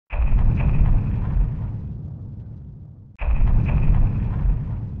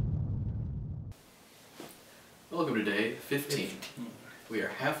welcome to day 15. We are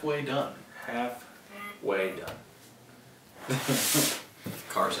halfway done. Halfway done.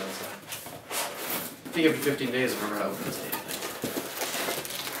 Cars outside. I think after 15 days, I remember how open this day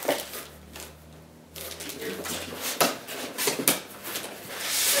is.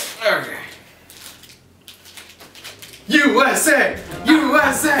 Okay. USA!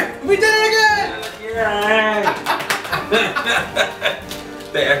 USA! We did it again! Yeah.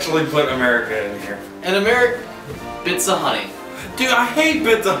 They actually put America in here. An American Bits of Honey. Dude, I hate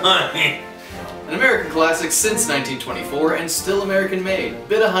Bits of Honey. An American classic since 1924 and still American made.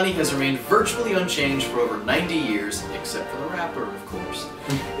 Bit of Honey has remained virtually unchanged for over 90 years, except for the wrapper, of course.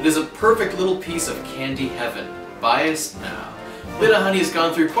 It is a perfect little piece of candy heaven. Biased? No. Bit of Honey has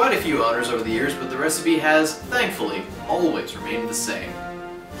gone through quite a few owners over the years, but the recipe has, thankfully, always remained the same.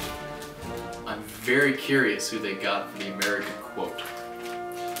 I'm very curious who they got for the American quote.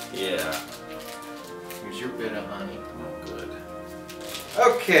 Yeah. Here's your bit of honey. Oh, good.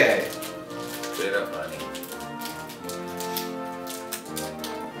 Okay. Bit of honey.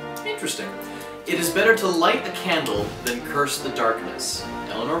 Interesting. It is better to light a candle than curse the darkness.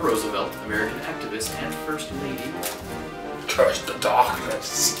 Eleanor Roosevelt, American activist and First Lady. Curse the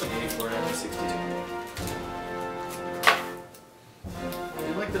darkness. 1984 and 1962. Do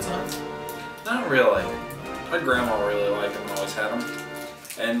you like Bits of Honey? Not really. My grandma really liked them, always had them.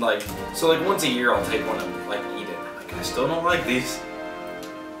 And like, so like once a year I'll take one and like eat it. I'm like, I still don't like these.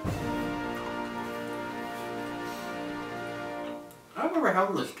 I don't remember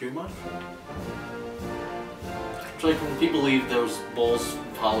having this too much. It's like when people leave those bowls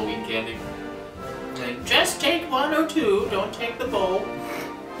of Halloween candy. Like, just take one or two, don't take the bowl.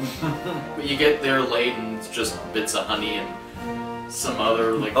 But you get there late and it's just Bits of Honey and some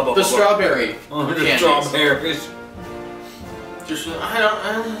other, like, the strawberry the strawberries. Just, I don't,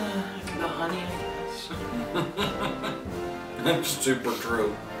 the honey, I guess. That's super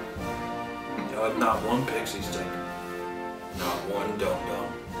true. You'll have not one pixie stick. Not one dum-dum.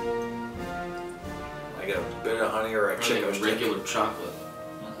 I get a bit of honey or a Chico stick. Regular chocolate.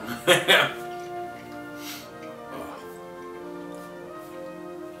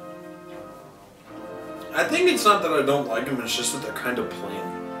 I think it's not that I don't like them, it's just that they're kind of plain.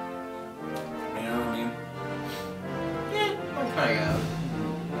 You know what I mean? Yeah, I'm kind of.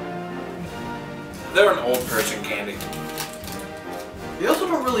 They're an old person candy. They also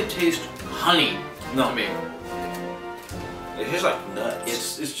don't really taste honey to me. It tastes like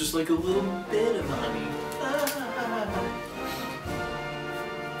nuts. It's just like a little bit of honey.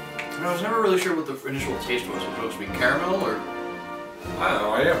 I was never really sure what the initial taste was. Was it supposed to be caramel or? I don't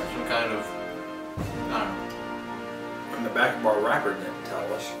know, yeah. Some kind of, I don't know. And the back of our wrapper didn't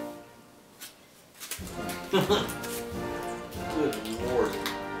tell us. Good lord.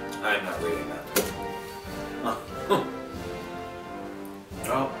 I'm not reading that.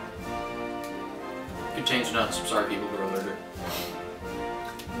 Oh. Contains nuts. I'm sorry people who are allergic.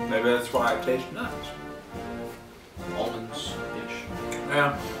 Maybe that's why I taste nuts. Almonds-ish.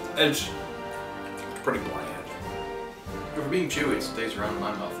 Yeah, it's pretty bland. For being chewy, it stays around in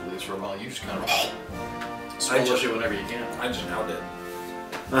my mouth at least for a while. You just kind of swallow it whenever you can. I just now did.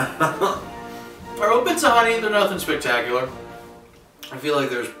 Alright, well, Bits of Honey, they're nothing spectacular. I feel like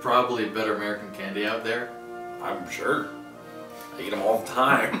there's probably better American candy out there. I'm sure. I eat them all the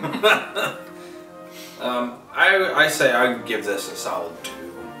time. I say I would give this a solid 2.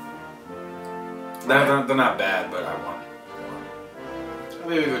 They're not bad, but I want more.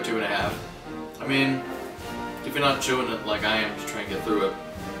 Maybe go 2.5. I mean, if you're not chewing it like I am, just trying to get through it,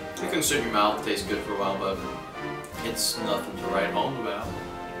 it can sit in your mouth, taste good for a while, but it's nothing to write home about.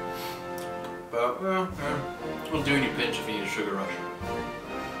 But, well, it'll do when you pinch if you need a sugar rush.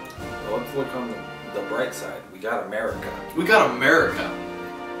 Well, let's look on the bright side. We got America. We got America.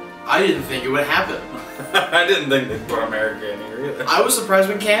 I didn't think it would happen. I didn't think they'd put America in here either. I was surprised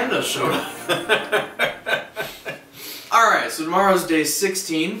when Canada showed up. Alright, so tomorrow's day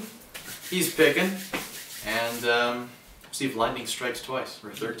 16. He's picking. And see if lightning strikes twice, or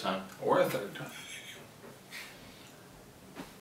a third time. Or a third time.